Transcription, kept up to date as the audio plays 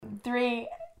3,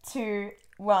 2,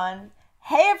 1.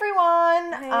 Hey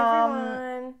everyone! Hey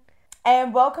everyone!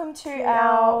 And welcome to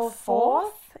our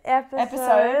fourth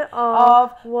episode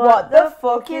of What the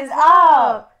Fuck is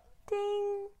Up?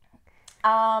 Ding!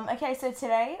 Okay, so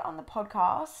today on the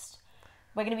podcast,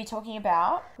 we're going to be talking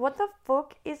about... What the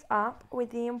fuck is up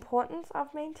with the importance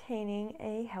of maintaining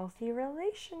a healthy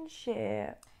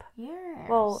relationship? Yes.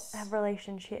 Well,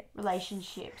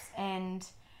 relationships. And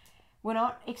we're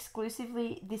not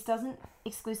exclusively... This doesn't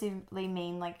exclusively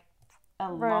mean like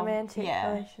a romantic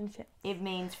relationship. It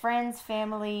means friends,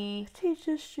 family,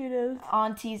 teachers, students,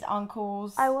 aunties,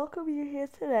 uncles. I welcome you here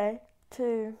today.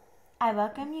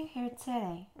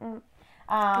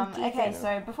 Okay,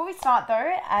 so before we start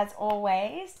though, as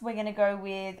always, we're going to go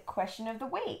with question of the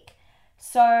week.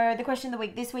 So the question of the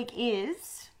week this week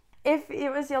is... If it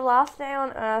was your last day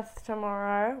on earth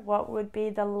tomorrow, what would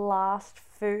be the last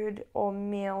food or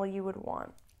meal you would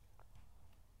want?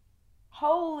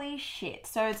 Holy shit.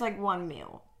 So it's like one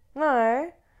meal.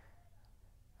 No.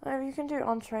 You can do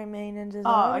entree, main, and dessert.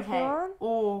 Oh, if you okay. want.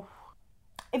 Or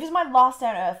if it's my last day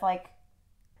on earth, like,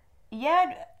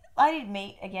 yeah, I did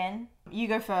meat again. You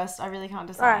go first. I really can't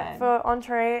decide. Alright, for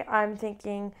entree, I'm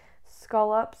thinking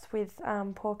scallops with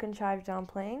pork and chive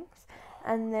dumplings.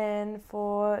 And then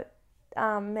for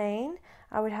main,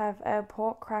 I would have a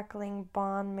pork crackling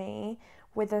banh mi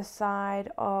with a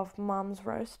side of mum's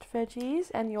roast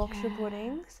veggies and Yorkshire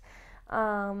puddings.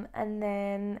 And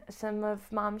then some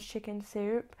of mum's chicken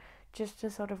soup just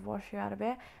to sort of wash you out a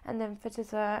bit. And then for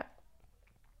dessert,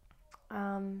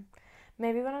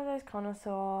 maybe one of those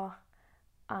connoisseur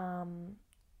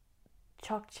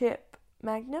choc chip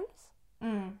magnums.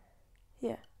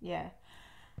 Yeah.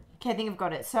 Okay, I think I've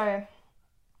got it. So,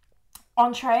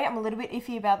 entree, I'm a little bit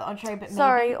iffy about the entree, but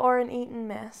maybe... or an Eton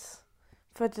mess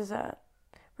for dessert.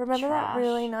 Remember that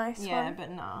really nice one? Yeah,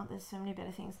 but nah, there's so many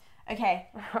better things. Okay.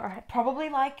 Alright. Probably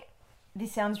like,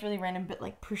 this sounds really random, but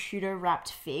like prosciutto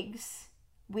wrapped figs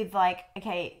with like,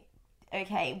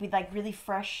 with like really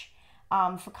fresh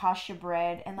focaccia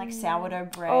bread and like sourdough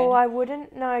bread. Oh, I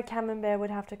wouldn't know. Camembert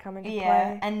would have to come into play.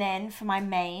 Yeah, and then for my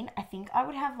main, I think I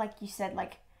would have, like you said,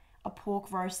 like a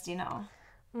pork roast dinner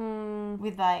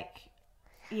with like,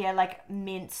 like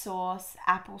mint sauce,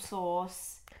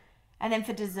 applesauce, and then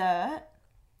for dessert,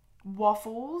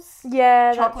 waffles.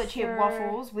 Yeah, chocolate chip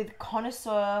waffles with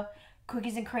connoisseur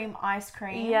cookies and cream ice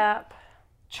cream. Yep.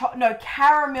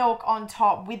 Caramel on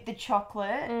top with the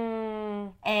chocolate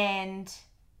and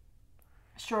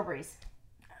strawberries.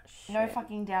 Shit. No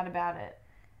fucking doubt about it.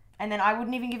 And then I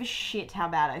wouldn't even give a shit how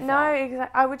bad I felt. No,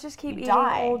 exactly. I would just keep eating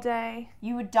all day.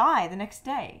 You would die the next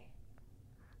day.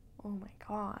 Oh my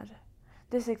god.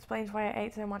 This explains why I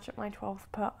ate so much at my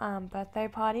 12th birthday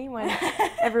party when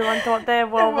everyone thought their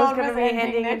world was going to be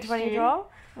ending in 2012.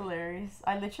 Hilarious.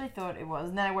 I literally thought it was.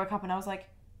 And then I woke up and I was like,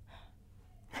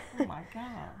 oh my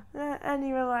god. And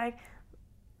you were like,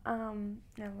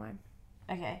 never mind.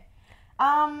 Okay.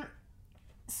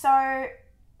 So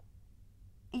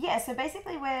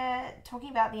basically we're talking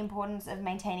about the importance of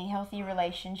maintaining healthy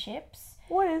relationships.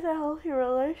 What is a healthy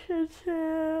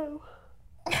relationship?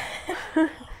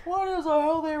 What is a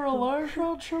healthy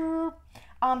relationship?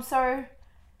 So,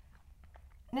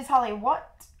 Natalie,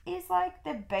 what is like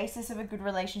the basis of a good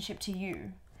relationship to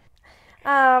you?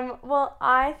 Well,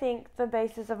 I think the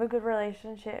basis of a good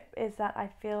relationship is that I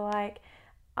feel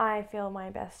my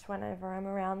best whenever I'm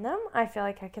around them. I feel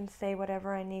like I can say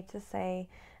whatever I need to say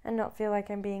and not feel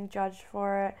like I'm being judged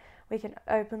for it. We can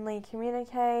openly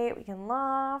communicate, we can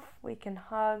laugh, we can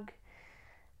hug.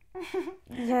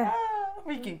 Yeah.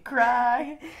 We can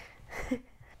cry.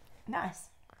 Nice.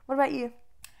 What about you?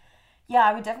 Yeah,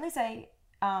 I would definitely say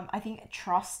I think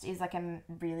trust is like a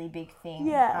really big thing.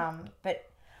 Yeah.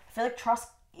 But I feel like trust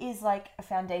is like a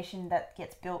foundation that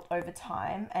gets built over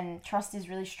time, and trust is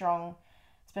really strong,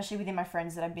 especially within my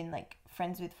friends that I've been like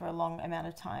friends with for a long amount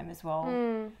of time as well.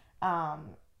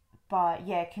 But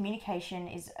yeah, communication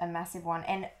is a massive one.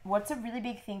 And what's a really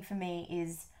big thing for me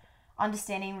is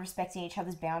understanding and respecting each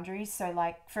other's boundaries. So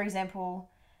like, for example,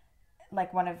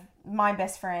 like one of my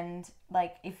best friend,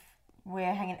 like if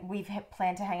we've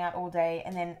planned to hang out all day,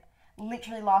 and then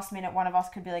literally last minute one of us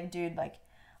could be like, dude, like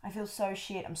I feel so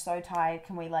shit, I'm so tired,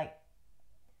 can we like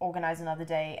organize another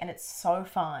day? And it's so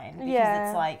fine because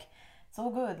it's like, it's all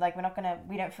good. Like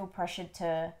we don't feel pressured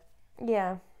to.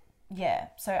 Yeah.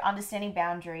 So understanding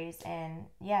boundaries, and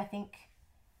I think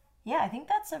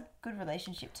that's a good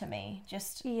relationship to me.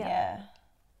 Just I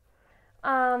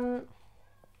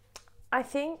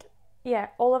think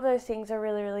all of those things are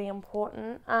really, really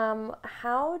important.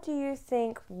 How do you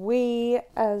think we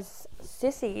as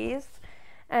sissies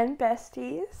and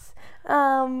besties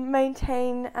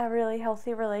maintain a really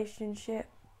healthy relationship?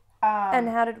 And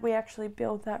how did we actually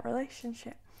build that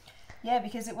relationship? Yeah,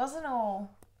 because it wasn't all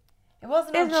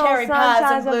cherry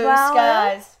pies and blue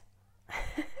skies.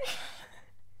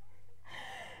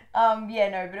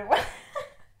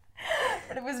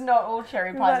 But it was not all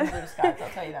cherry pies and blue skies, I'll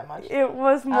tell you that much. It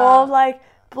was more like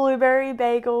blueberry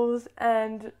bagels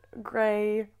and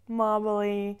grey,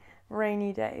 marbly,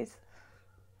 rainy days.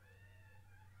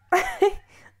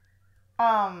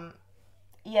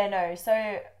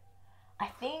 So I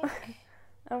think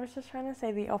I was just trying to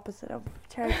say the opposite of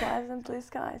cherry pies and blue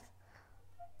skies.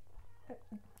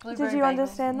 Blueberry Did you bagels.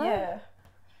 understand that? Yeah.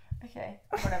 Okay,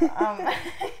 whatever.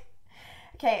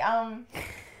 Okay,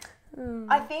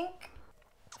 I think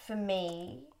for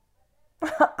me...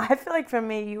 I feel like for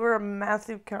me, you were a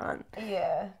massive cunt.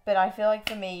 Yeah, but I feel like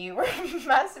for me, you were a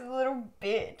massive little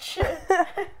bitch.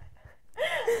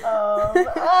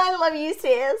 I love you,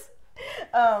 sis.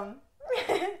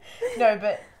 No,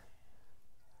 but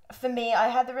for me, I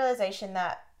had the realization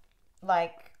that,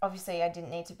 like, obviously I didn't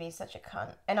need to be such a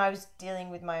cunt. And I was dealing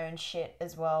with my own shit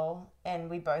as well. And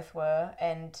we both were.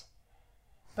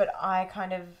 But I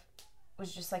kind of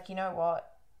was just like, you know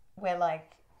what? We're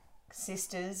like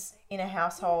sisters in a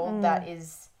household that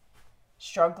is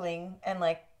struggling. And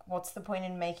like, what's the point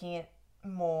in making it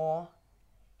more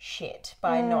shit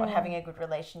by not having a good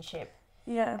relationship?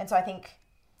 Yeah. And so I think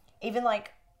even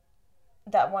like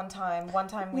that one time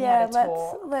we had a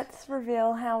talk. Let's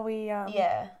reveal how we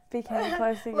became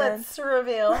close again. Let's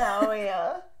reveal how we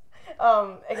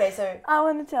okay, so I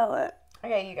want to tell it.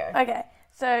 Okay, you go. Okay,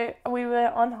 so we were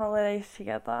on holidays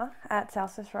together at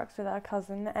South Rocks with our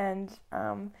cousin and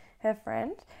her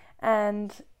friend,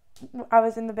 and I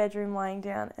was in the bedroom lying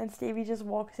down, and Stevie just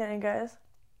walks in and goes,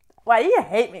 "Why do you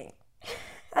hate me?"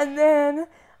 And then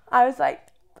I was like,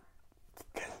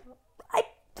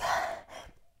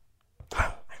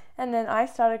 and then I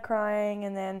started crying,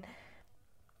 and then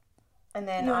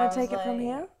you want to take it from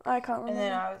here? I can't remember. And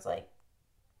then I was like,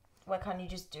 why can't you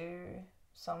just do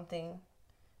something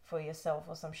for yourself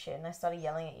or some shit? And I started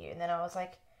yelling at you, and then I was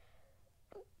like,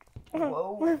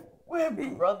 whoa,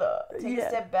 brother, take a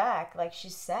step back. Like,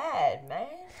 she's sad, man.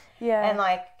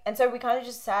 Yeah. And so we kind of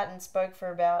just sat and spoke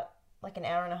for about like an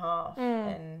hour and a half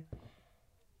and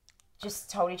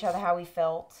just told each other how we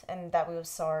felt and that we were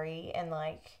sorry and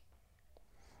like,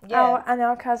 yeah. And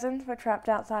our cousins were trapped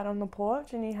outside on the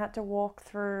porch, and you had to walk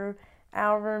through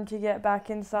our room to get back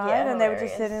inside, and they were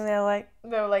just sitting there like...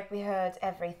 They were like, we heard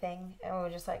everything, and we were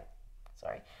just like,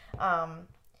 sorry.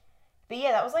 But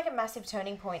yeah, that was like a massive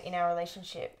turning point in our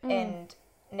relationship, and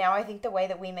now I think the way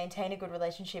that we maintain a good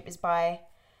relationship is by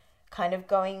kind of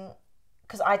going...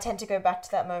 Because I tend to go back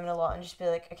to that moment a lot and just be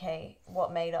like, okay,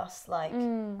 what made us like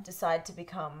decide to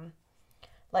become...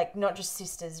 like, not just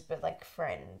sisters, but, like,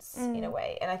 friends in a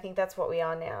way. And I think that's what we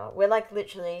are now. We're, like,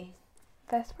 literally...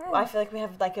 best friends. I feel like we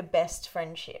have, like, a best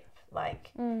friendship.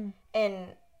 Like,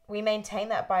 and we maintain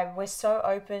that by we're so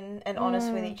open and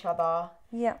honest with each other.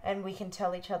 Yeah. And we can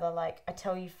tell each other, like, I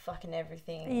tell you fucking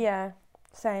everything. Yeah,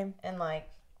 same. And, like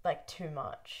too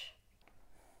much.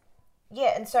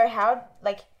 Yeah, and so how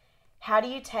do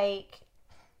you take...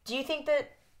 Do you think that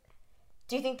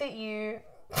you...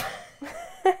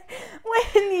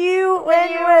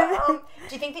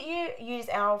 do you think that you use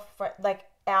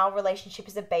our relationship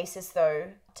as a basis though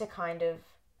to kind of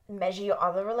measure your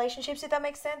other relationships, if that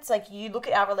makes sense? Like, you look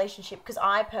at our relationship, because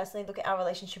I personally look at our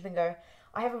relationship and go,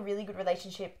 I have a really good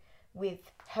relationship with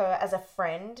her as a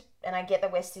friend, and I get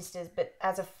that we're sisters, but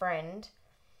as a friend,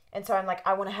 and so I'm like,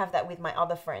 I want to have that with my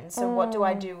other friends. So what do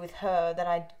I do with her that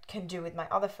I can do with my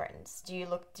other friends? Do you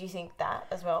think that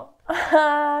as well?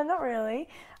 Not really.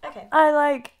 Okay.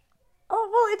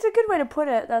 It's a good way to put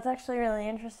it. That's actually really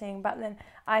interesting. But then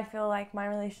I feel like my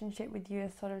relationship with you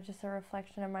is sort of just a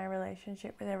reflection of my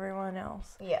relationship with everyone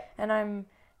else. Yeah. And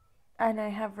I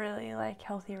have really like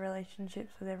healthy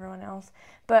relationships with everyone else.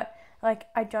 But like,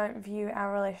 I don't view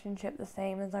our relationship the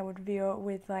same as I would view it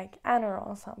with like Anna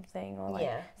or something, or like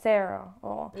Sarah,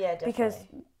 or because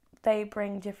they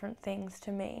bring different things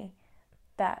to me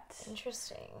that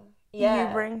you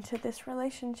bring to this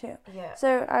relationship. Yeah.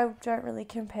 So I don't really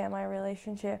compare my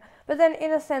relationship. But then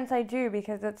in a sense I do,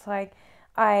 because it's like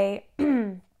I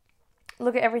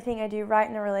look at everything I do right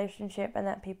in a relationship and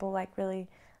that people like really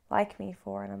like me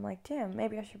for, and I'm like, damn,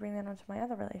 maybe I should bring that onto my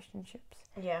other relationships.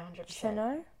 Yeah, 100%. You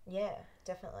know? Yeah,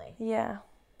 definitely. Yeah.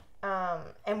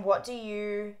 And what do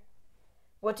you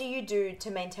do to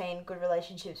maintain good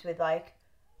relationships with like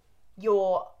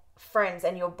your friends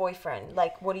and your boyfriend?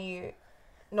 Like, what do you...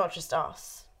 Not just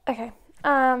us. Okay.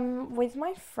 With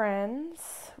my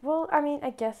friends, well, I mean,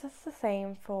 I guess it's the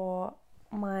same for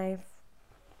my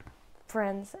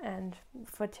friends and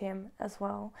for Tim as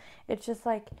well. It's just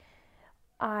like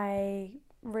I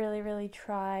really, really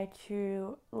try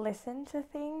to listen to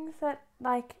things that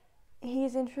like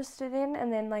he's interested in,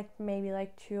 and then like maybe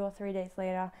like 2 or 3 days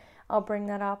later, I'll bring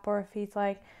that up. Or if he's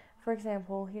like, for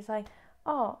example, he's like,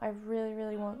 oh, I really,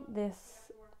 really want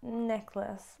this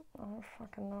necklace. Oh,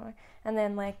 fucking no. And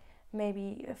then like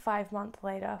maybe 5 months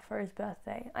later for his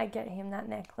birthday, I get him that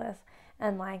necklace,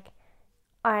 and like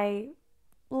I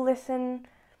listen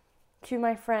to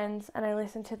my friends and I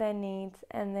listen to their needs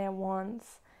and their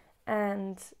wants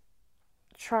and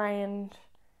try and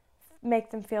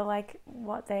make them feel like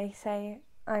what they say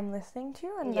I'm listening to,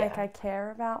 and like I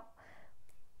care about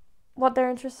what they're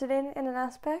interested in an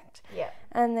aspect. Yeah.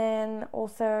 And then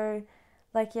also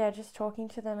like just talking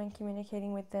to them and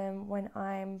communicating with them when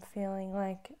I'm feeling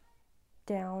like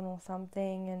down or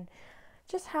something, and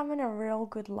just having a real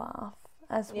good laugh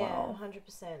as well. 100%.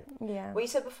 Yeah. What you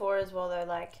said before as well, though,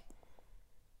 like,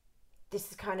 this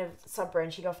is kind of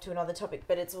sub-branching off to another topic,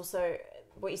 but it's also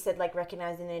what you said, like,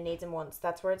 recognizing their needs and wants.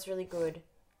 That's where it's really good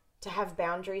to have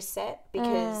boundaries set,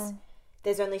 because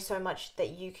there's only so much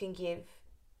that you can give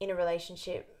in a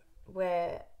relationship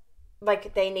where,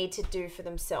 like, they need to do for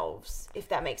themselves, if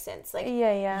that makes sense. Like,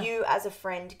 you as a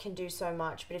friend can do so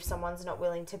much, but if someone's not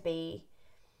willing to be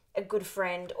a good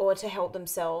friend or to help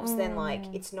themselves, then, like,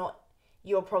 it's not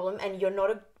your problem. And you're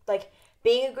not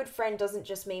being a good friend doesn't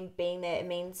just mean being there. It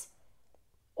means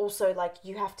also, like,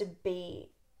 you have to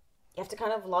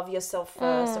kind of love yourself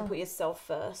first and put yourself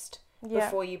first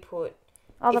before you put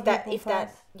other people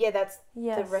first. That's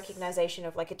the recognition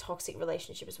of, like, a toxic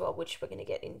relationship as well, which we're going to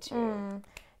get into.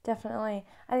 Definitely.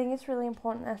 I think it's really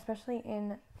important, especially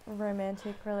in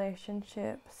romantic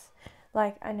relationships.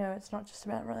 Like, I know it's not just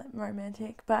about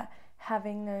romantic, but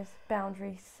having those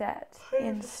boundaries set 100%.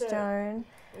 In stone.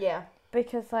 Yeah.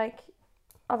 Because, like,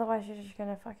 otherwise you're just going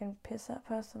to fucking piss that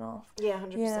person off. Yeah,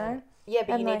 100%. You know? Yeah,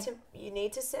 but you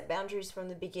need to set boundaries from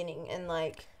the beginning, and,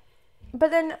 like... But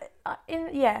then,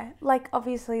 like,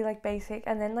 obviously, like, basic,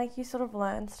 and then, like, you sort of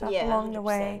learn stuff along 100%. The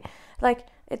way. Like,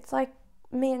 it's like,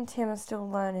 me and Tim are still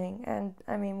learning, and,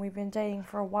 I mean, we've been dating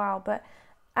for a while,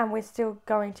 and we're still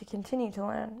going to continue to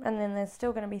learn, and then there's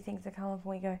still going to be things that come up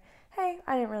and we go, hey,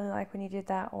 I didn't really like when you did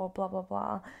that, or blah, blah,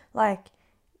 blah. Like,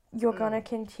 you're going to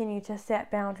continue to set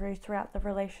boundaries throughout the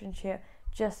relationship,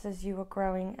 just as you were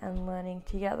growing and learning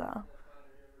together.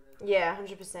 Yeah,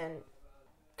 100%.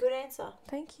 Good answer.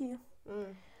 Thank you.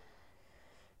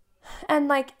 And,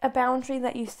 like, a boundary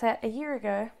that you set a year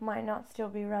ago might not still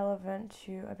be relevant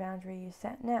to a boundary you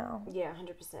set now. Yeah,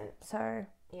 100%. So...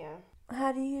 Yeah.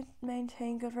 How do you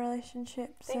maintain good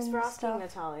relationships? Thanks and for asking, stuff?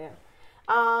 Natalia.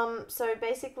 So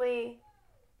basically,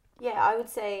 I would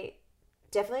say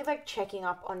definitely, like, checking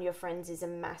up on your friends is a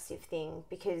massive thing,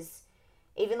 because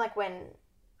even, like, when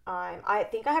I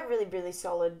think I have really, really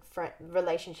solid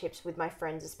relationships with my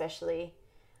friends, especially,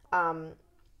 and,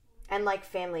 like,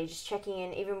 family, just checking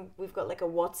in. Even we've got, like, a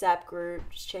WhatsApp group,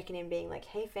 just checking in, being like,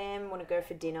 hey fam, want to go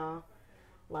for dinner?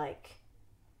 Like,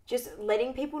 just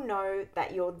letting people know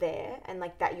that you're there and,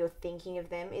 like, that you're thinking of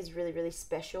them is really, really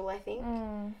special, I think.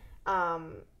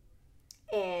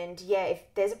 And if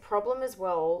there's a problem as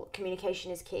well,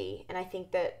 communication is key. And I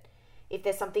think that if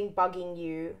there's something bugging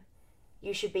you,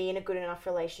 you should be in a good enough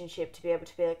relationship to be able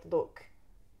to be like, look,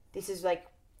 this is, like,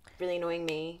 really annoying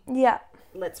me. Yeah.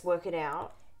 Let's work it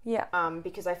out. Yeah.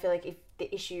 Because I feel like if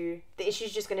the issue's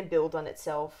just going to build on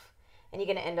itself, and you're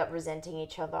going to end up resenting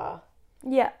each other.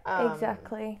 Yeah,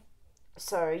 exactly.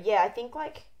 So, I think,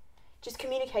 like, just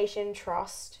communication,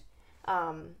 trust,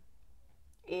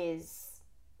 is,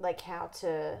 like, how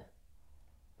to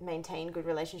maintain good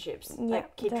relationships. Yeah,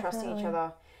 like, keep definitely. trusting each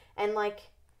other. And, like,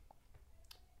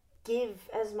 give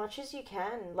as much as you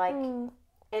can. Like,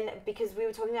 and because we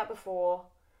were talking about before,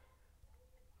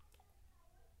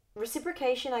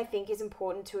 reciprocation, I think, is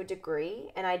important to a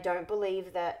degree. And I don't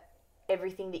believe that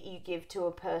everything that you give to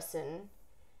a person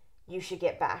you should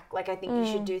get back. Like, I think you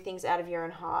should do things out of your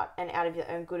own heart and out of your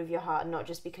own good of your heart, not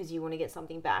just because you want to get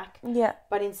something back. Yeah.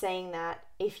 But in saying that,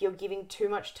 if you're giving too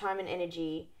much time and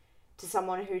energy to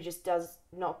someone who just does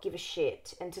not give a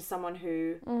shit, and to someone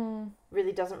who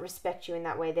really doesn't respect you in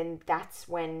that way, then that's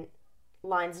when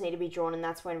lines need to be drawn, and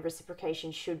that's when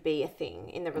reciprocation should be a thing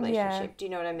in the relationship. Yeah. Do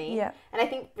you know what I mean? Yeah. And I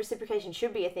think reciprocation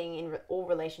should be a thing in all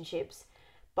relationships,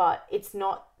 but it's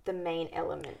not the main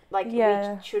element. Like,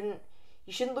 you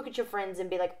shouldn't look at your friends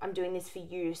and be like, I'm doing this for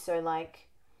you, so, like,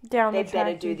 they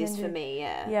better do this for me.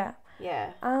 Yeah.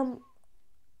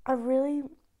 I really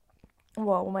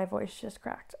Whoa, my voice just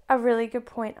cracked. A really good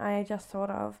point I just thought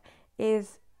of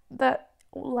is that,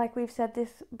 like we've said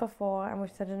this before and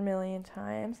we've said it a million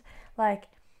times, like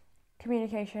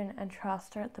communication and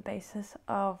trust are at the basis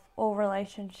of all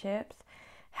relationships.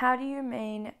 How do you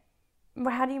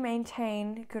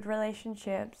maintain good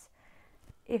relationships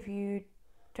if you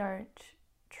don't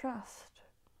trust?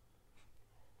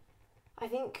 I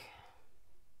feel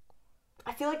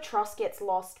like trust gets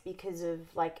lost because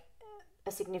of like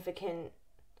a significant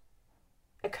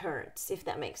occurrence, if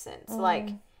that makes sense. Like,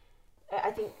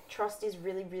 I think trust is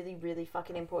really, really, really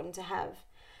fucking important to have.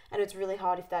 And it's really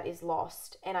hard if that is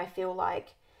lost. And I feel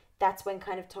like that's when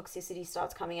kind of toxicity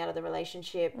starts coming out of the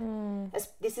relationship.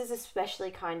 This is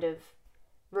especially kind of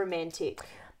romantic.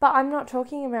 But I'm not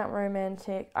talking about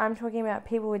romantic. I'm talking about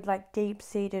people with like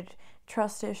deep-seated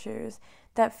trust issues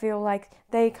that feel like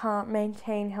they can't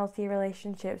maintain healthy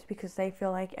relationships because they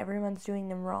feel like everyone's doing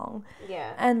them wrong.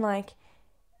 Yeah. And like,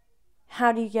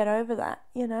 how do you get over that,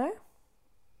 you know?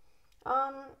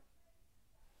 I'm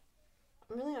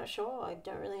really not sure. I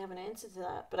don't really have an answer to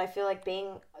that. But I feel like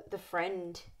being the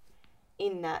friend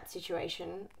in that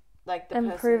situation, like the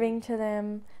person, proving to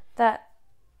them that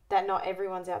not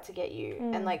everyone's out to get you.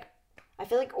 And like, I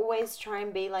feel like always try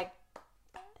and be like,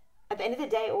 at the end of the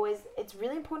day, always, it's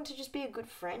really important to just be a good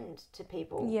friend to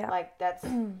people. Yeah. Like, that's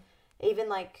even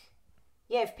like,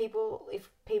 yeah, if people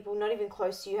not even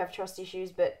close to you have trust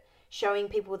issues, but showing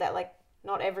people that like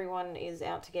not everyone is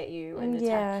out to get you and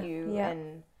attack you. Yeah.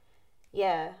 And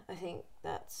yeah, I think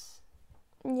that's...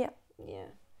 Yeah. Yeah.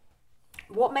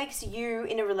 What makes you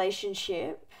in a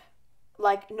relationship,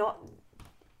 like, not...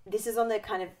 This is on the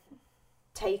kind of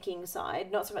taking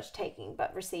side, not so much taking,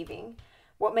 but receiving.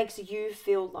 What makes you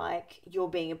feel like you're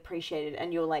being appreciated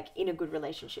and you're, like, in a good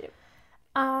relationship?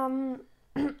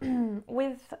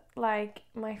 With, like,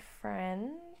 my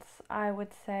friends, I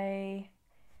would say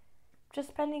just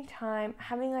spending time,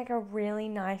 having, like, a really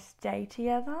nice day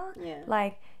together. Yeah.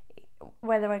 Like,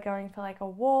 whether we're going for, like, a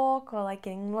walk or, like,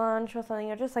 getting lunch or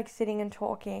something, or just, like, sitting and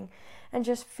talking and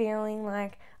just feeling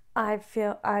like I've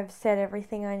said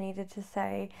everything I needed to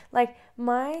say. Like,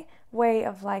 my way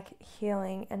of, like,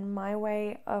 healing and my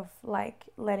way of, like,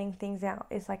 letting things out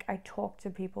is, like, I talk to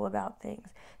people about things.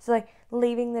 So, like,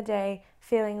 leaving the day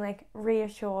feeling, like,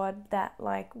 reassured that,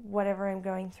 like, whatever I'm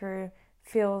going through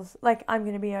feels like I'm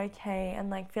going to be okay, and,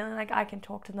 like, feeling like I can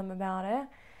talk to them about it.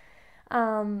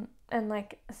 And,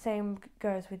 like, same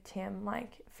goes with Tim,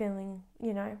 like, feeling,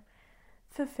 you know,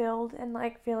 fulfilled and,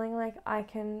 like, feeling like I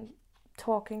can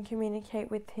talk and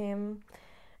communicate with him.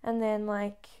 And then,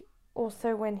 like,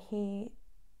 also when he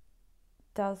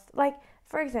does, like,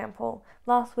 for example,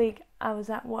 last week I was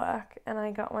at work and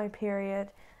I got my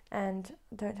period, and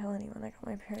don't tell anyone I got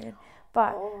my period,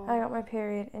 but I got my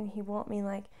period, and he bought me,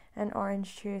 like, an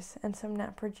orange juice and some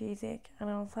Naprogesic, and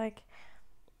I was like,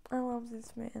 I love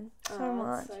this man so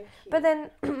much. So but then,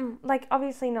 like,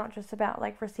 obviously not just about,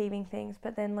 like, receiving things,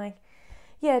 but then, like,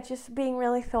 yeah, just being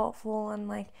really thoughtful and,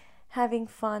 like, having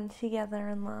fun together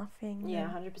and laughing. Yeah,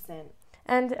 100%.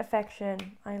 And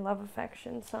affection. I love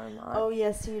affection so much. Oh,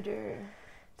 yes, you do.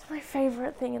 It's my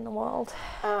favourite thing in the world.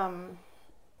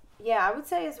 Yeah, I would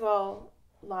say as well,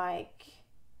 like,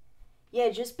 yeah,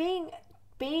 just being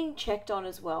checked on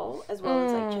as well as,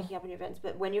 like, checking up on your friends.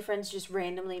 But when your friends just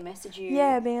randomly message you...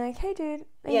 Yeah, being like, hey, dude,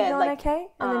 are you doing okay?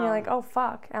 And then you're like, oh,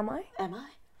 fuck, am I?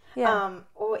 Yeah.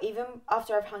 Or even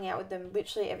after I've hung out with them,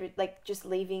 literally just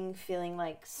leaving feeling,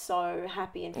 like, so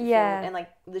happy and fulfilled. Yeah. And, like,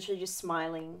 literally just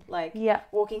smiling. Like,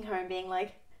 walking home being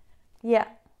like... Yeah.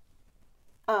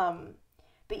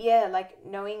 But yeah, like,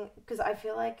 knowing... Because I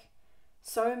feel like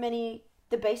so many...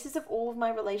 The basis of all of my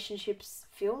relationships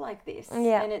feel like this.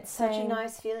 Yeah. And it's such a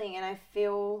nice feeling. And I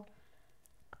feel...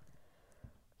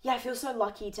 Yeah, I feel so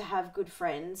lucky to have good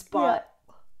friends. But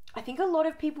I think a lot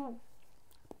of people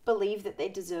believe that they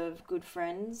deserve good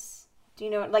friends. Do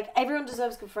you know? Like, everyone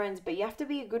deserves good friends, but you have to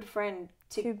be a good friend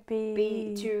to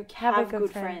have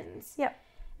good friends. Yep.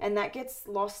 And that gets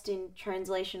lost in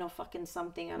translation or fucking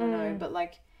something. I don't know. But,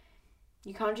 like,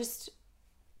 you can't just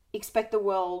expect the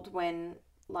world when...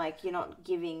 Like, you're not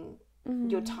giving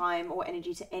your time or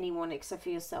energy to anyone except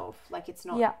for yourself. Like, it's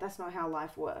not... Yeah. That's not how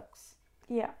life works.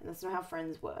 Yeah. And that's not how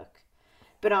friends work.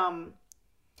 But,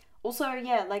 also,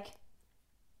 yeah, like,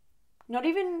 not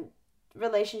even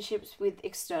relationships with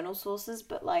external sources,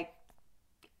 but, like,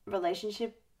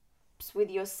 relationships with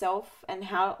yourself and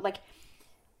how... Like,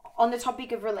 on the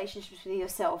topic of relationships with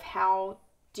yourself, how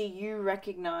do you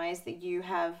recognize that you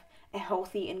have a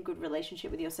healthy and good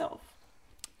relationship with yourself?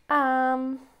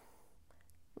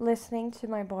 Listening to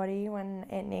my body when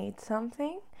it needs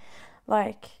something.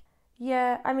 Like,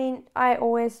 Yeah, I mean, I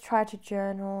always try to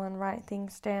journal and write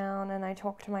things down, and I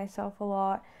talk to myself a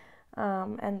lot,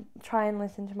 and try and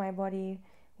listen to my body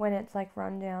when it's like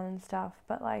run down and stuff.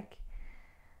 But like,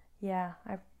 yeah,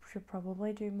 I should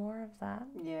probably do more of that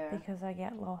Yeah. because I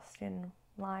get lost in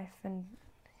life and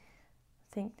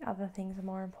think other things are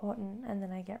more important, and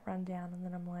then I get run down, and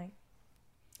then I'm like,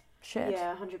 shit.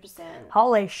 Yeah, 100%.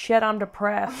 Holy shit, I'm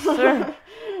depressed.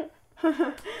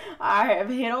 I have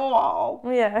hit a wall.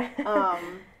 Yeah.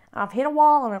 Um, I've hit a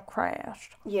wall and I've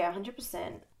crashed. yeah,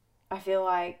 100%. I feel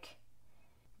like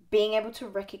being able to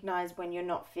recognize when you're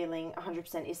not feeling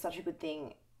 100% is such a good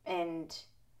thing, and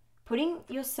putting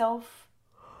yourself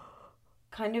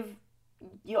kind of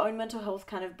your own mental health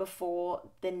kind of before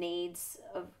the needs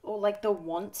of, or like the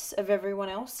wants of everyone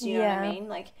else. You know what I mean?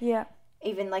 Like, yeah.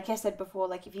 Even like I said before,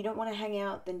 like if you don't want to hang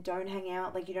out, then don't hang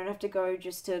out. Like you don't have to go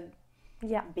just to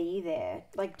be there.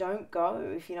 Like don't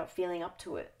go if you're not feeling up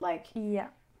to it. Like, yeah.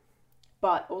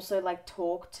 But also like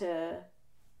talk to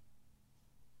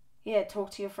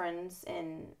your friends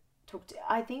and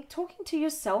I think talking to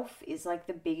yourself is like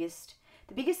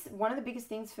one of the biggest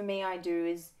things for me I do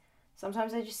is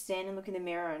sometimes I just stand and look in the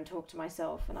mirror and talk to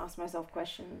myself and ask myself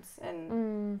questions,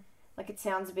 and like it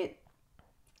sounds a bit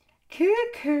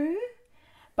cuckoo,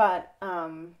 but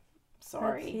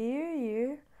sorry. That's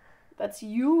you. That's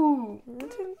you.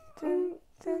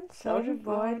 Soldier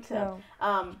boy too.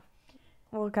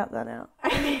 We'll cut that out.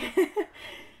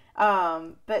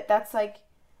 But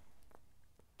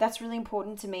that's really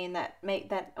important to me, and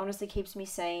that honestly keeps me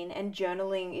sane. And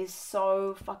journaling is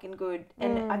so fucking good.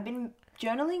 And I've been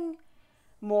journaling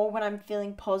more when I'm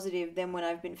feeling positive than when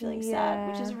I've been feeling sad,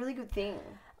 which is a really good thing.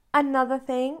 Another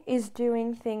thing is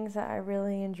doing things that I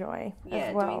really enjoy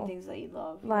as well. Doing things that you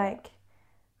love. Like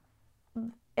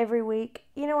every week.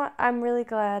 You know what? I'm really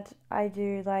glad I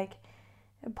do like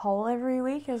a poll every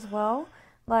week as well.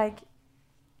 Like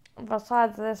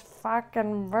besides this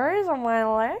fucking bruise on my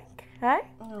leg, hey?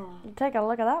 Oh. Take a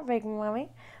look at that big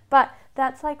mummy. But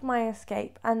that's like my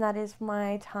escape, and that is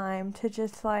my time to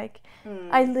just like,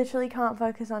 I literally can't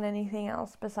focus on anything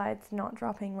else besides not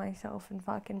dropping myself and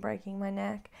fucking breaking my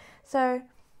neck. So,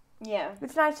 yeah.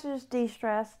 It's nice to just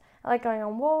de-stress. I like going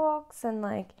on walks and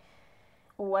like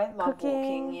I love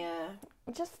cooking, walking, yeah.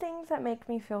 Just things that make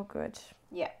me feel good.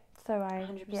 Yeah. So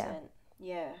 100%.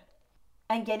 Yeah.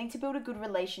 And getting to build a good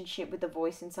relationship with the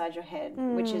voice inside your head,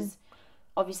 which is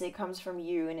obviously it comes from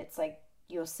you and it's like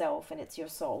yourself and it's your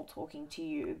soul talking to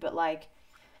you, but like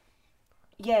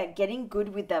getting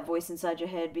good with that voice inside your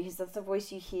head, because that's the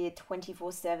voice you hear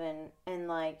 24/7, and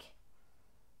like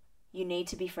you need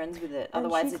to be friends with it, and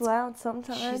otherwise she's loud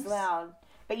sometimes. She's loud,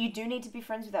 but you do need to be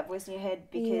friends with that voice in your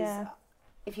head, because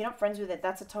if you're not friends with it,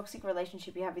 that's a toxic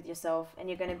relationship you have with yourself, and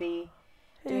you're going to be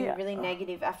doing really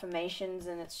negative affirmations,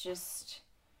 and it's just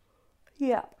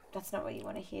that's not what you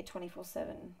want to hear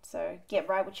 24/7. So get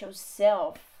right with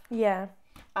yourself.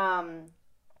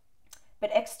 But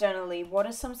externally, what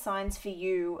are some signs for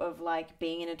you of like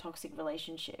being in a toxic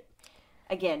relationship?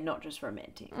 Again, not just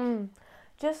romantic.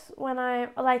 Just when I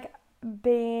like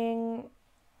being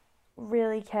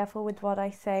really careful with what I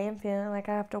say and feeling like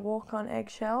I have to walk on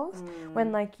eggshells,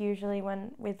 when like usually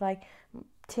when with like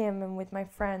Tim and with my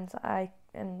friends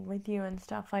and with you and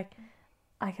stuff, like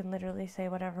I can literally say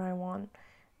whatever I want,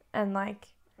 and like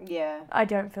I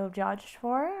don't feel judged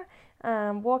for it.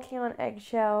 Walking on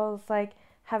eggshells, like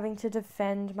having to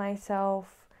defend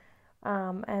myself,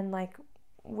 and like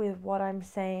with what I'm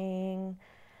saying,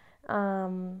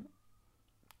 not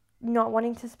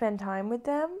wanting to spend time with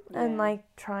them, and like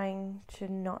trying to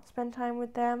not spend time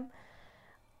with them,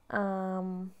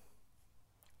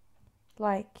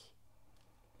 like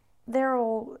they're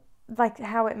all like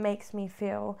how it makes me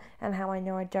feel and how I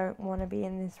know I don't want to be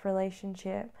in this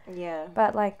relationship.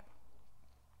 But like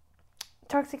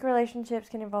toxic relationships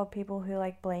can involve people who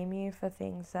like blame you for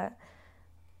things that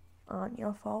aren't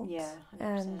your fault. 100%.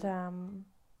 And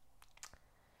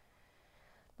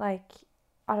like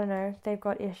I don't know, they've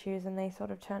got issues and they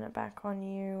sort of turn it back on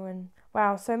you, and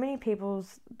wow, so many people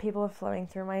are flowing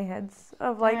through my heads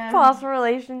of like past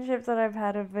relationships that I've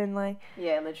had have been like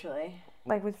literally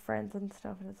like with friends and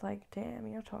stuff, and it's like, damn,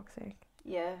 you're toxic.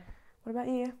 What about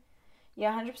you?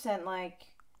 100%. Like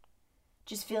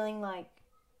just feeling like,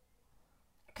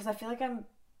 because I feel like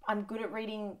I'm good at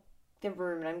reading the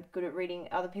room and I'm good at reading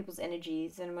other people's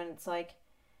energies, and when it's like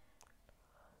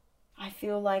I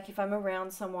feel like if I'm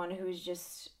around someone who is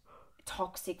just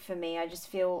toxic for me, I just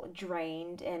feel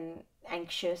drained and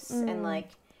anxious and like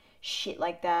shit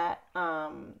like that.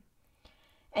 And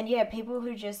people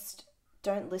who just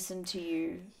don't listen to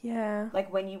you. Yeah.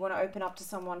 Like, when you want to open up to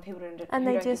someone, people don't. And who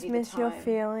they don't give you the dismiss your time.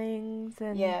 feelings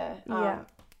and Yeah. yeah.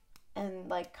 And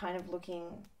like kind of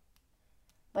looking,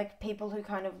 like people who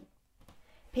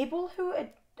are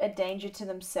a danger to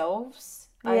themselves.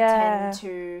 I tend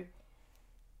to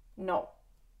not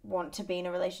want to be in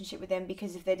a relationship with them,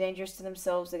 because if they're dangerous to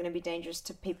themselves, they're going to be dangerous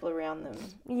to people around them.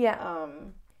 Yeah.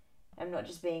 I'm not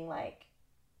just being like,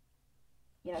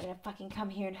 you're not going to fucking come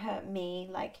here and hurt me.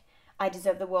 Like, I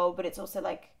deserve the world, but it's also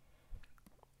like,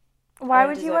 why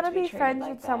would you want to be friends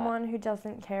like with someone who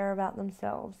doesn't care about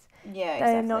themselves? Yeah,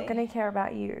 exactly. They're not going to care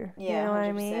about you. Yeah, you know 100%. what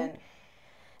I mean?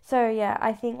 So, yeah,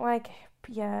 I think, like,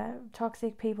 yeah,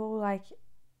 toxic people, like,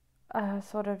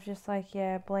 sort of just, like,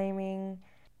 yeah, blaming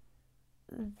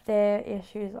their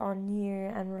issues on you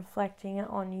and reflecting it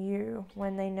on you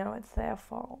when they know it's their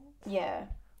fault. Yeah.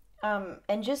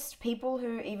 And just people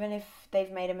who, even if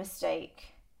they've made a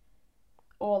mistake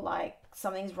or, like,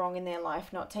 something's wrong in their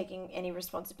life, not taking any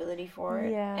responsibility for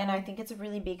it. Yeah. And I think it's a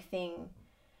really big thing.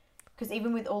 Because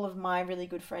even with all of my really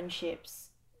good friendships,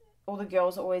 all the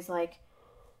girls are always like,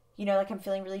 you know, like, I'm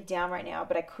feeling really down right now,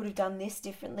 but I could have done this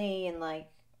differently, and,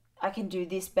 like, I can do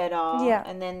this better. Yeah.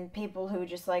 And then people who are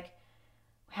just like,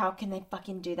 how can they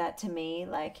fucking do that to me?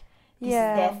 Like, this is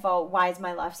their fault. Why is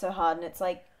my life so hard? And it's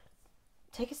like,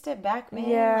 take a step back, man.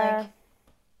 Yeah. Like,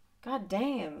 god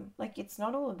damn. Like, it's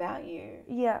not all about you.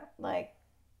 Yeah. Like,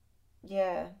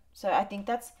 yeah. So I think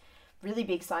that's really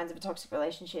big signs of a toxic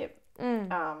relationship.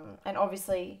 And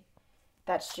obviously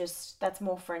that's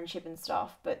more friendship and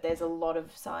stuff, but there's a lot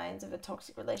of signs of a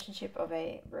toxic relationship of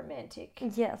a romantic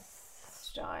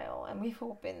style, and we've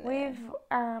all been there.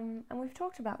 And we've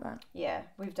talked about that. Yeah,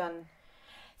 we've done.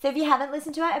 So if you haven't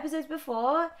listened to our episodes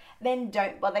before, then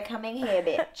don't bother coming here,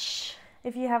 bitch.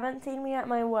 If you haven't seen me at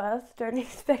my worst, don't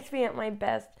expect me at my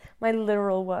best, my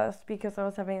literal worst, because I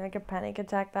was having like a panic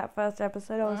attack that first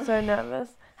episode. I was so nervous.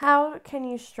 How can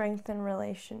you strengthen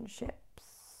relationships?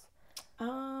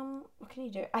 What can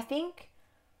you do? I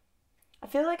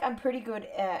feel like I'm pretty good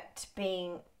at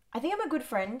being, I think I'm a good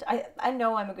friend. I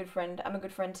know I'm a good friend. I'm a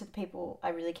good friend to the people I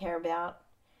really care about.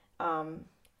 But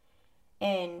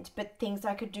things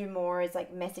I could do more is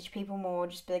like message people more,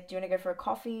 just be like, do you want to go for a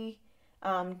coffee?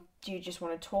 Do you just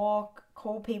want to talk?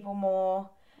 Call people more.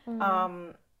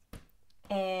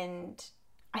 And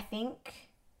I think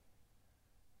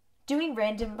doing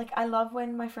random, like, I love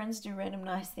when my friends do random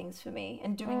nice things for me,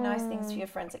 and doing nice things for your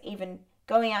friends, like even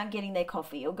going out and getting their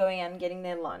coffee or going out and getting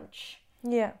their lunch.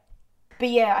 Yeah. But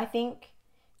yeah, I think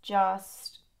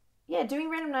just, doing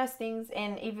random nice things,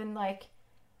 and even like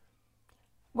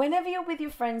whenever you're with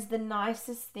your friends, the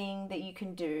nicest thing that you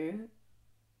can do,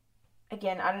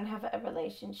 again, I don't have a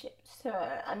relationship, so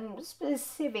I'm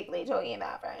specifically talking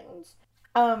about friends.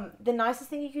 The nicest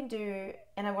thing you can do,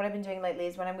 and what I've been doing lately,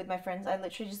 is when I'm with my friends, I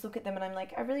literally just look at them and I'm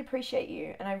like, I really appreciate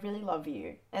you, and I really love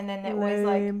you. And then they're always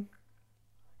like,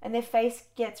 and their face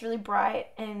gets really bright,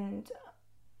 and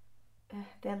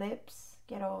their lips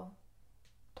get all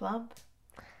plump.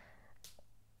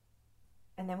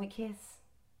 And then we kiss.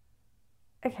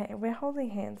 Okay, we're holding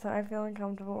hands, so I feel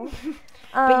uncomfortable.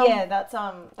 But yeah, that's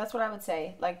what I would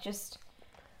say. Like, just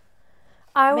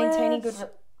maintaining good.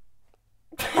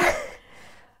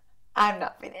 I'm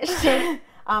not finished.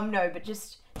 No, but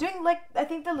just doing, like, I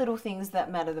think the little things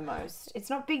that matter the most. It's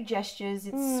not big gestures.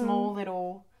 It's small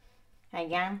little. Hey,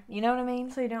 yeah, you know what I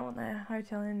mean? So you don't want the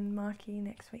hotel in Marquee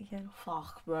next weekend?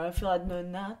 Fuck, bro. I feel I'd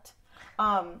known that.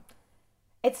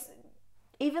 It's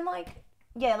even like,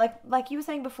 yeah, like you were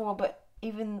saying before, but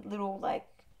even little like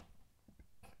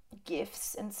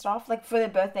gifts and stuff, like for their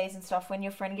birthdays and stuff, when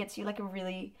your friend gets you like a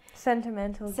really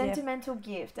sentimental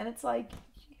gift, and it's like,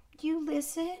 you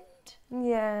listened.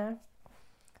 Yeah,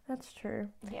 that's true.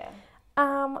 Yeah.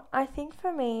 I think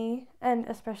for me, and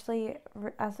especially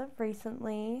as of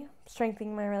recently,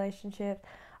 strengthening my relationship,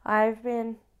 I've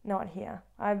been not here.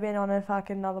 I've been on a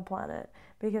fucking another planet,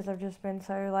 because I've just been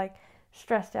so like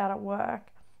stressed out at work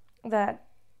that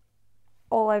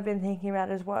all I've been thinking about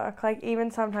is work. Like,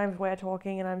 even sometimes we're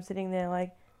talking and I'm sitting there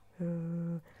like,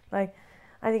 like,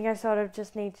 I think I sort of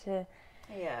just need to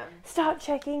start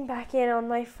checking back in on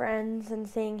my friends and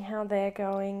seeing how they're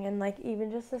going, and like even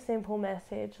just a simple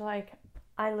message. Like,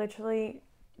 I literally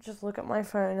just look at my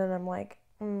phone and I'm like,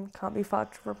 can't be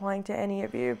fucked replying to any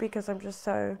of you because I'm just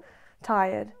so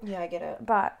tired. Yeah, I get it.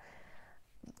 But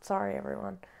sorry,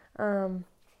 everyone.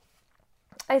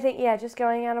 I think, just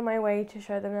going out of my way to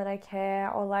show them that I care,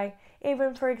 or like,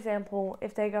 even for example,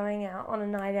 if they're going out on a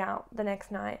night out the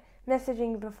next night,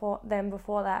 messaging before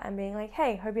that and being like,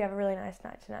 hey, hope you have a really nice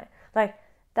night tonight. Like,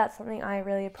 that's something I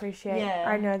really appreciate. Yeah.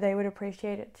 I know they would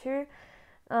appreciate it too.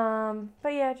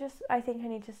 But yeah, I think I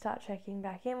need to start checking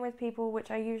back in with people, which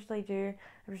I usually do.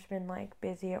 I've just been like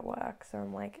busy at work, so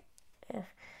I'm like,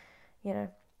 you know.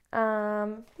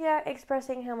 Yeah,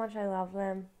 expressing how much I love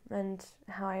them and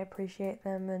how I appreciate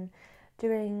them and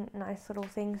doing nice little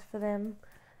things for them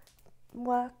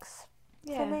works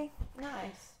for me.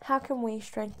 Nice. How can we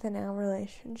strengthen our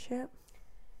relationship?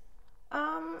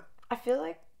 I feel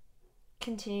like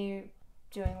continue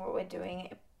doing what we're doing,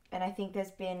 and I feel like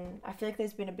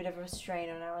there's been a bit of a strain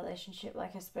on our relationship,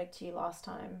 like I spoke to you last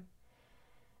time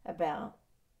about.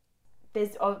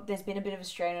 There's been a bit of a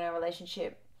strain on our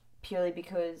relationship purely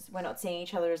because we're not seeing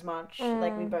each other as much.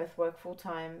 Like, we both work full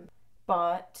time,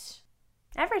 but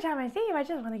every time I see you, I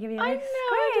just want to give you a I big know,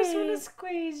 squeeze. I just want to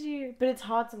squeeze you. But it's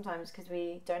hard sometimes because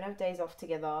we don't have days off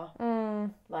together.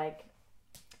 Like,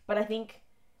 but I think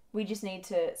we just need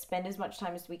to spend as much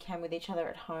time as we can with each other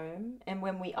at home. And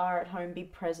when we are at home, be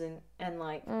present and,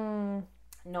 like,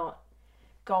 not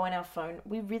go on our phone.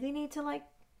 We really need to, like,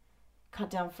 cut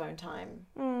down phone time.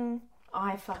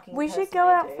 I fucking We should go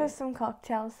out do. for some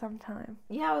cocktails sometime.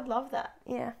 Yeah, I would love that.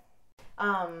 Yeah.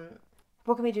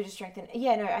 What can we do to strengthen?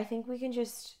 Yeah, no, I think we can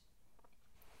just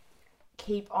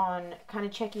keep on kind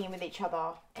of checking in with each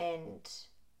other and,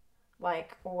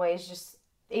 like, always just,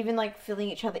 even, like, filling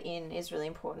each other in is really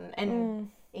important.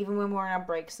 And even when we're on our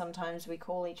breaks, sometimes we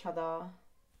call each other,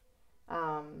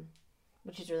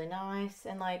 which is really nice.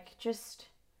 And, like, just,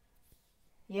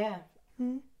 yeah.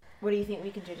 What do you think we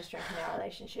can do to strengthen our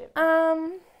relationship?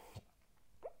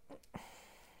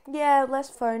 Yeah,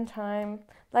 less phone time.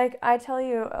 Like, I tell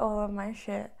you all of my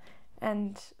shit,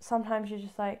 and sometimes you're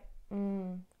just like,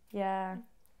 yeah.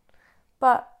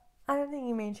 But I don't think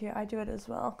you mean to. I do it as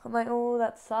well. I'm like, oh,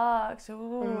 that sucks.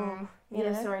 Ooh.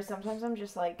 Yeah, sorry. Sometimes I'm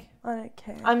just like, I don't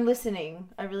care. I'm listening.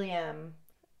 I really am.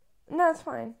 No, it's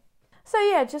fine. So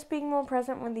yeah, just being more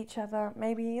present with each other.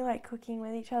 Maybe like cooking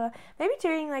with each other. Maybe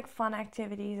doing like fun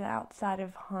activities outside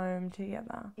of home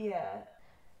together. Yeah.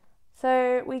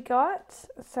 So we got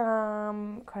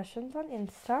some questions on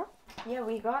Insta. Yeah,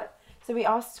 we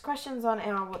asked questions on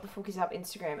our What the Fuck Is Up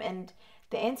Instagram, and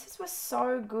the answers were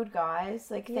so good,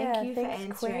 guys. Like, thank you for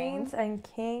answering. Queens and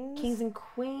kings. Kings and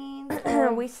queens.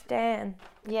 We stan.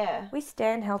 Yeah. We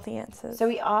stan healthy answers. So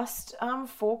we asked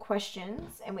 4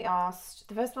 questions, and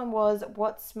the first one was,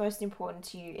 what's most important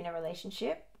to you in a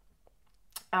relationship?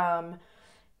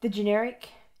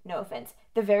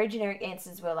 The very generic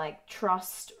answers were like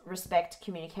trust, respect,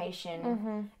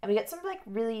 communication. And we got some like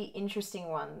really interesting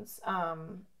ones.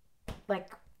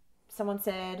 Like someone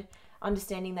said,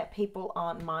 understanding that people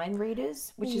aren't mind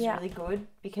readers, which is really good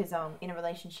because in a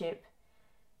relationship,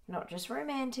 not just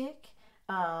romantic,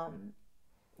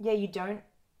 you don't,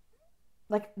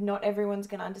 like, not everyone's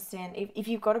going to understand. If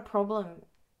you've got a problem,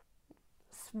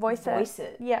 voice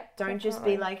it. Yeah. Don't just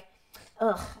be like,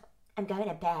 ugh, I'm going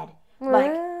to bed.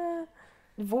 Like,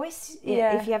 voice it.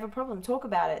 If you have a problem, talk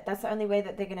about it. That's the only way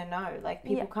that they're going to know. Like,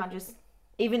 people can't just,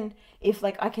 even if,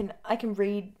 like, I can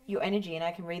read your energy and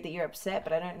I can read that you're upset,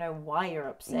 but I don't know why you're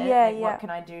upset. What can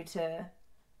I do to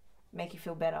make you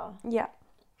feel better? Yeah.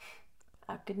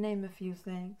 I could name a few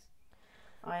things.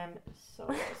 I am so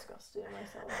disgusted in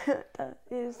myself. That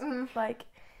is like,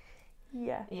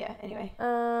 yeah. Yeah, anyway.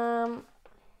 And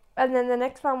then the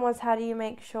next one was, how do you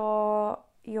make sure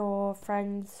your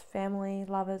friends, family,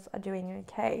 lovers are doing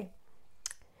okay?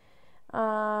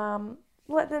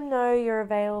 Let them know you're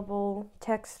available,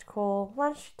 text, call,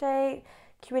 lunch date,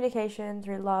 communication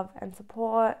through love and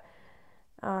support.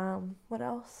 What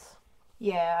else?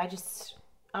 Yeah, I just,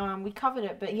 we covered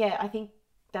it, but yeah, I think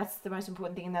that's the most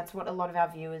important thing, and that's what a lot of our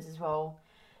viewers as well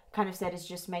kind of said, is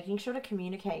just making sure to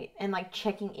communicate, and like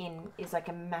checking in is like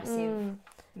a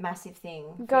massive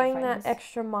thing. Going that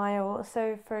extra mile.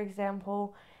 So for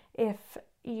example, if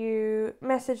you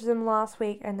messaged them last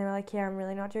week and they're like, yeah, I'm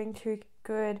really not doing too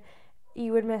good,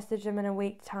 you would message them in a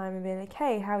week's time and be like,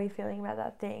 hey, how are you feeling about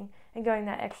that thing? And going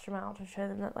that extra mile to show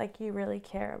them that, like, you really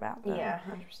care about them. Yeah,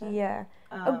 100%. Yeah.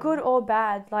 Good or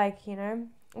bad, like, you know,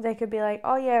 they could be like,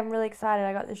 oh yeah, I'm really excited,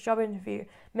 I got this job interview.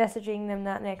 Messaging them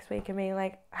that next week and being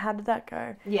like, how did that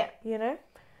go? Yeah. You know?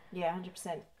 Yeah,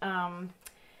 100%.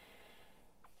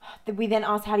 We then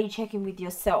asked, how do you check in with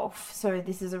yourself? So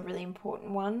this is a really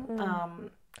important one.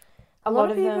 A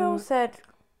lot of people said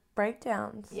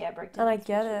breakdowns. Yeah, breakdowns. And I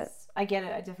get it. I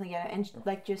definitely get it. And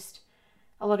like, just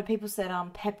a lot of people said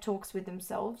pep talks with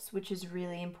themselves, which is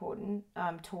really important.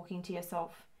 Talking to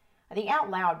yourself, I think, out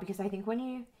loud, because I think when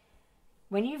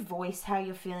you voice how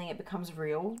you're feeling, it becomes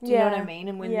real. Do you know what I mean?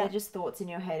 And when they're just thoughts in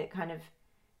your head, it kind of,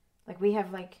 like, we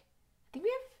have, like,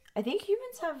 I think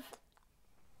humans have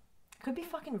could be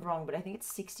fucking wrong, but I think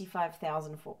it's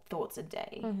 65,000 thoughts a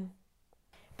day. Mm-hmm.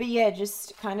 But yeah,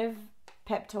 just kind of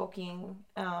pep talking,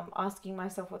 asking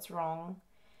myself what's wrong.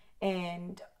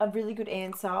 And a really good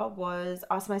answer was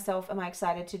ask myself, am I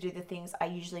excited to do the things I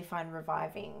usually find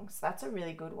reviving? So that's a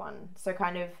really good one. So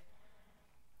kind of,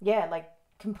 yeah, like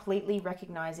completely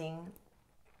recognizing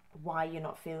why you're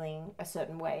not feeling a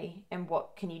certain way and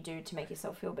what can you do to make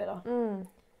yourself feel better.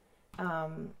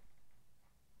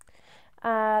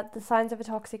 The signs of a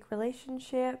toxic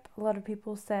relationship. A lot of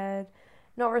people said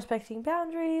not respecting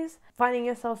boundaries, finding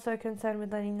yourself so concerned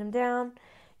with letting them down,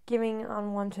 giving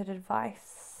unwanted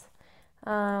advice.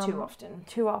 Too often.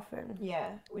 Too often.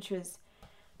 Yeah,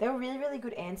 they were really, really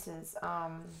good answers.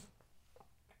 And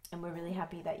we're really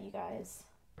happy that you guys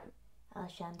are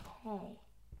champagne.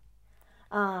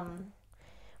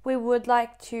 We would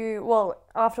like to, well,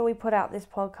 after we put out this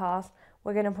podcast,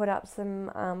 we're going to put up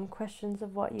some questions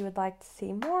of what you would like to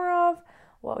see more of,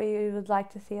 what you would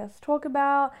like to see us talk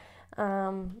about,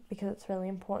 because it's really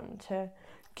important to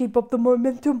keep up the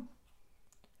momentum.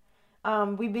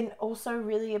 We've been also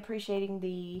really appreciating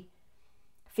the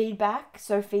feedback.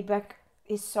 So feedback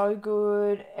is so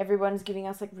good. Everyone's giving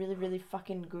us like really, really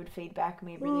fucking good feedback. And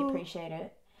we really appreciate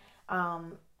it.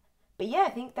 But yeah, I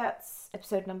think that's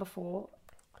episode number 4.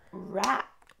 Wrap.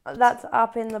 That's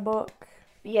up in the book.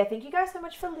 But yeah, thank you guys so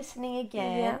much for listening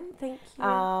again. Yeah, thank you.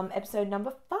 Episode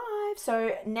number 5.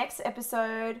 So next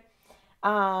episode,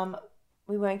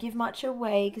 we won't give much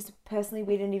away because personally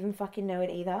we didn't even fucking know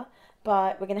it either.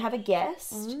 But we're gonna have a guest.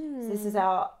 So this is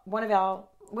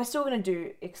we're still gonna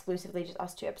do exclusively just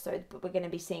us 2 episodes, but we're gonna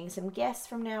be seeing some guests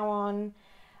from now on.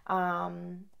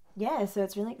 Yeah, so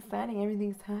it's really exciting.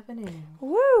 Everything's happening.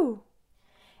 Woo!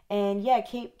 And yeah,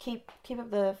 keep up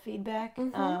the feedback.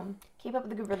 Keep up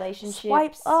the good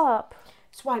relationships.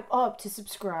 Swipe up to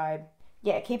subscribe.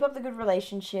 Yeah, keep up the good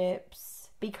relationships.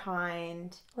 Be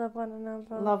kind. Love one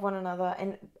another.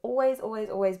 And always, always,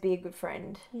 always be a good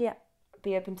friend. Yeah.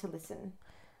 Be open to listen.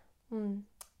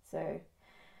 So,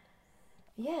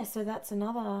 yeah, so that's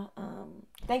another...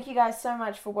 thank you guys so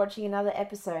much for watching another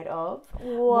episode of...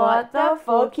 What the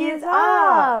fuck is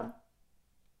up?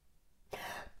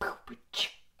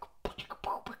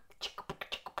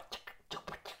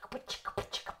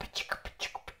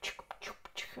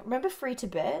 Remember Free to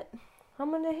Bet?